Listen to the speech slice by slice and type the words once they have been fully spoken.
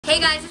Hey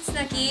guys, it's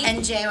Snooki and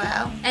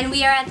JWoww, and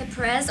we are at the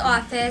Perez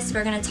office.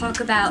 We're going to talk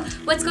about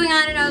what's going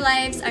on in our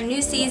lives, our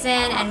new season,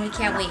 and we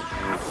can't wait.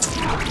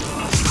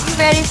 You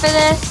ready for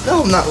this?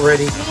 No, I'm not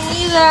ready.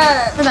 Me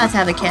neither. We're about to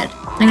have a kid.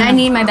 Like, I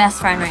need my best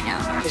friend right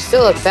now. You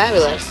still look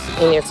fabulous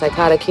in your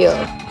psychotic heel.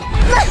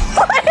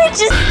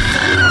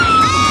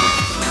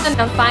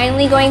 I'm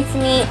finally going to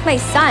meet my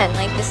son.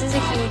 Like, this is a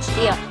huge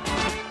deal.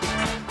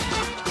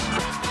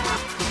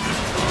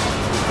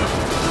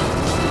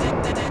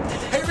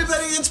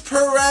 It's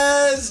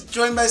Perez,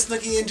 joined by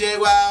Snooki and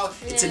JWoww.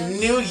 It's a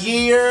new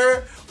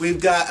year.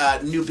 We've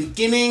got new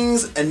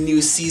beginnings, a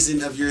new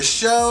season of your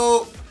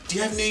show. Do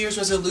you have New Year's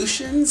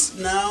resolutions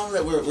now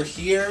that we're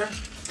here?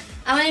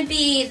 I want to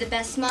be the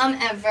best mom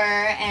ever,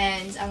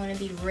 and I want to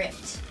be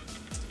ripped.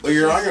 Well,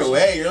 you're on your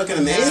way. You're looking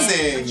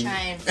amazing. I'm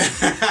trying.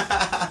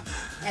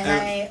 And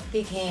I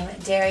became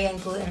dairy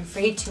and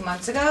gluten-free 2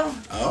 months ago.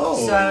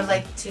 Oh. So I would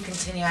like to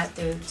continue that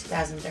through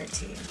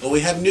 2013. Well, we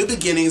have new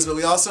beginnings, but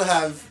we also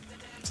have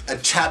a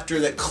chapter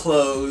that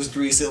closed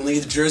recently.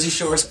 The Jersey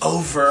Shore's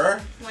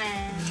over.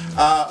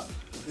 Wow.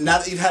 Now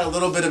that you've had a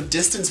little bit of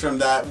distance from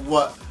that,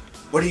 what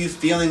are you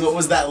feeling? What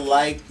was that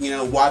like, you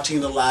know,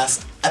 watching the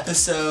last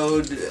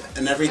episode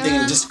and everything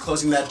and just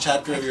closing that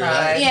chapter of your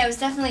life? Yeah, it was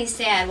definitely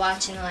sad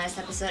watching the last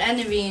episode and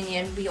the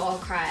reunion. We all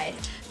cried.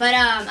 But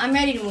I'm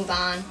ready to move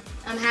on.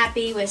 I'm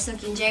happy with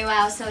Snooki and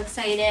JWoww, so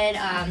excited.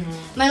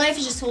 My life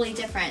is just totally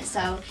different,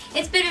 so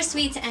it's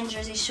bittersweet to end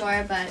Jersey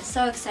Shore, but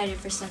so excited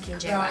for Snooki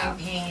and JWoww. Growing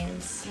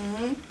pains.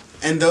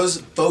 And those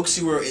folks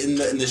you were in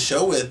the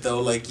show with, though,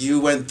 like you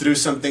went through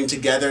something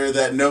together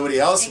that nobody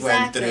else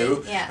went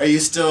through. Yeah. Are you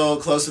still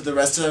close with the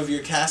rest of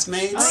your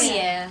castmates? Oh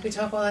yeah. We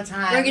talk all the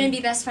time. We're gonna be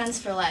best friends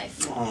for life.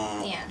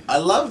 Aww. Yeah. I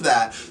love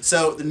that.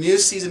 So the new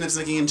season of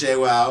Snooki and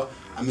JWoww,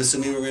 I'm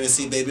assuming we're going to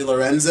see baby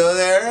Lorenzo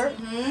there.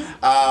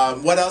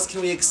 What else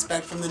can we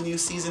expect from the new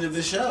season of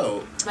the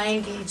show? My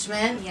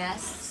engagement.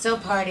 Yes. Still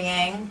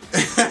partying.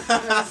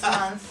 First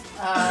month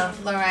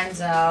of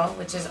Lorenzo,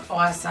 which is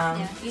awesome.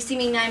 Yeah. You see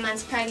me 9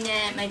 months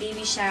pregnant, my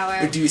baby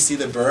shower. Do you see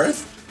the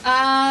birth?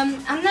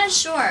 I'm not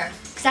sure,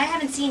 because I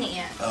haven't seen it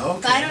yet. Oh,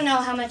 okay. But I don't know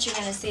how much you're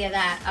going to see of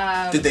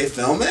that. Did they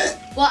film it?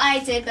 Well, I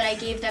did, but I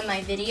gave them my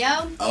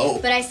video. Oh.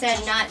 But I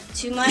said not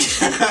too much.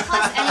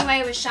 Plus, anyway,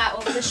 it was shot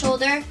over the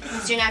shoulder,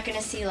 so you're not going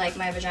to see, like,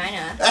 my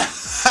vagina.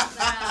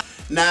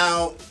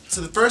 Now, so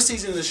the first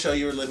season of the show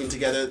you were living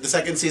together. The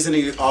second season, are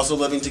you also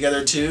living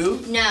together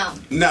too? No.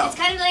 No. It's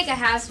kind of like a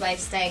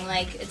housewives thing.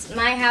 Like, it's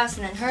my house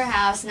and then her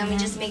house, and then we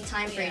just make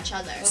time for each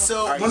other.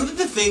 So, one of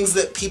the things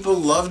that people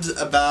loved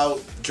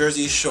about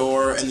Jersey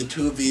Shore and the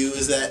two of you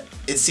is that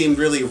it seemed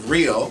really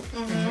real.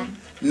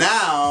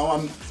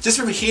 Now, just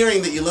from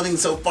hearing that you're living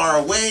so far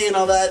away and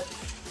all that,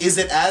 is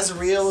it as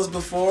real as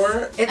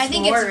before? I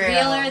think it's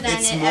realer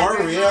than it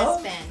ever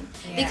has been.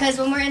 Yeah. Because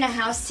when we're in a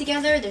house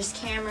together, there's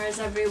cameras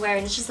everywhere,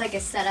 and it's just like a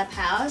set-up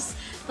house.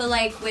 But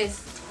like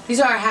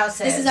these are our houses.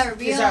 This is our real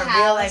These are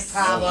house. real life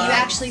problems. You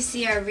actually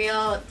see our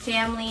real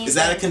families. Is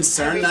that a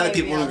concern now that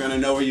people are going to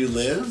know where you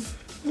live?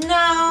 No.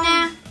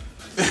 Nah.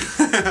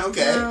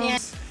 Okay. No. Yeah.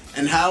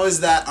 And how is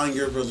that on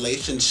your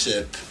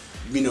relationship?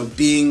 You know,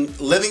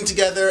 living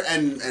together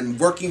and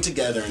working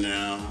together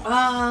now.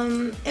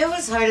 It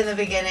was hard in the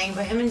beginning,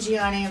 but him and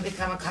Gianni have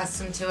become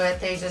accustomed to it.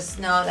 They just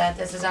know that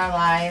this is our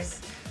lives.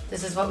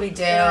 This is what we do.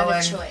 They don't have a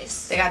and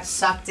choice. They got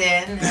sucked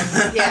in.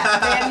 And yeah,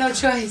 they have no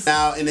choice.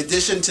 Now, in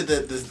addition to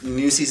the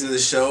new season of the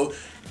show,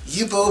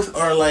 you both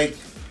are like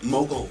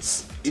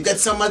moguls. You've got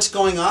so much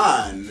going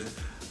on.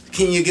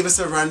 Can you give us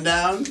a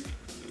rundown?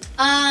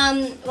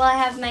 Well, I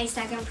have my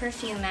second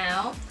perfume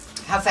out.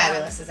 How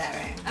fabulous is that,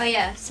 right? Oh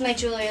yeah, it's my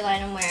jewelry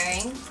line I'm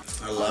wearing.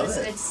 I love It's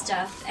it. good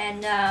stuff. And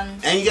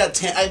you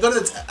got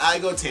I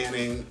go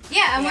tanning.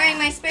 yeah, I'm wearing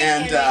my spray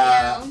And tan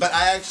right now. but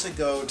I actually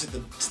go to the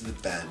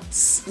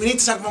beds. We need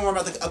to talk more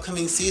about the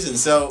upcoming season.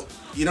 So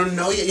you don't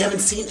know yet. You haven't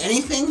seen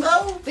anything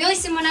though. We only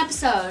seen one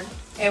episode.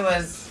 It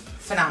was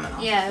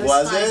phenomenal. Yeah, it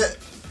was fun. it?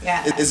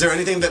 Yeah. Is there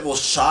anything that will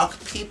shock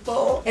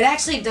people? It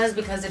actually does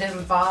because it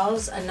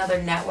involves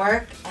another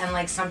network and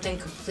like something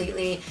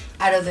completely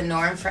out of the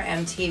norm for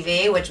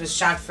MTV, which was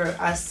shocked for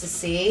us to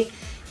see.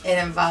 It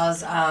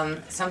involves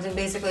something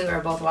basically we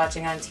were both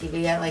watching on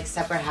TV at like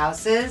separate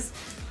houses,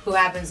 who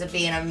happens to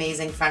be an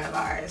amazing friend of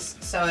ours.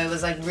 So it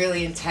was like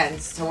really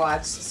intense to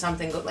watch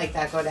something like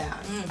that go down.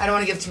 I don't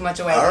want to give too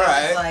much away. All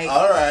right, like,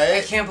 all right.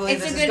 I can't believe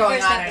It's this a is good going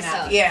first on right now.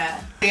 episode. Yeah.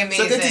 Amazing.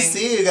 So good to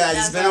see you guys.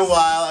 It's been a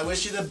while. I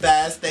wish you the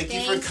best. Thank you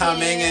for Thank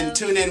coming you. and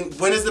tune in.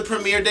 When is the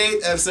premiere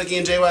date of Snooki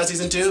and JWoww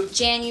season 2?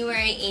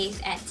 January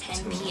 8th at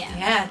 10 p.m.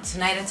 Yeah,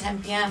 tonight at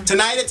 10 p.m.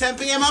 Tonight at 10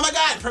 p.m. Oh my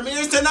God,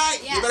 premieres tonight.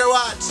 Yes. You better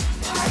watch.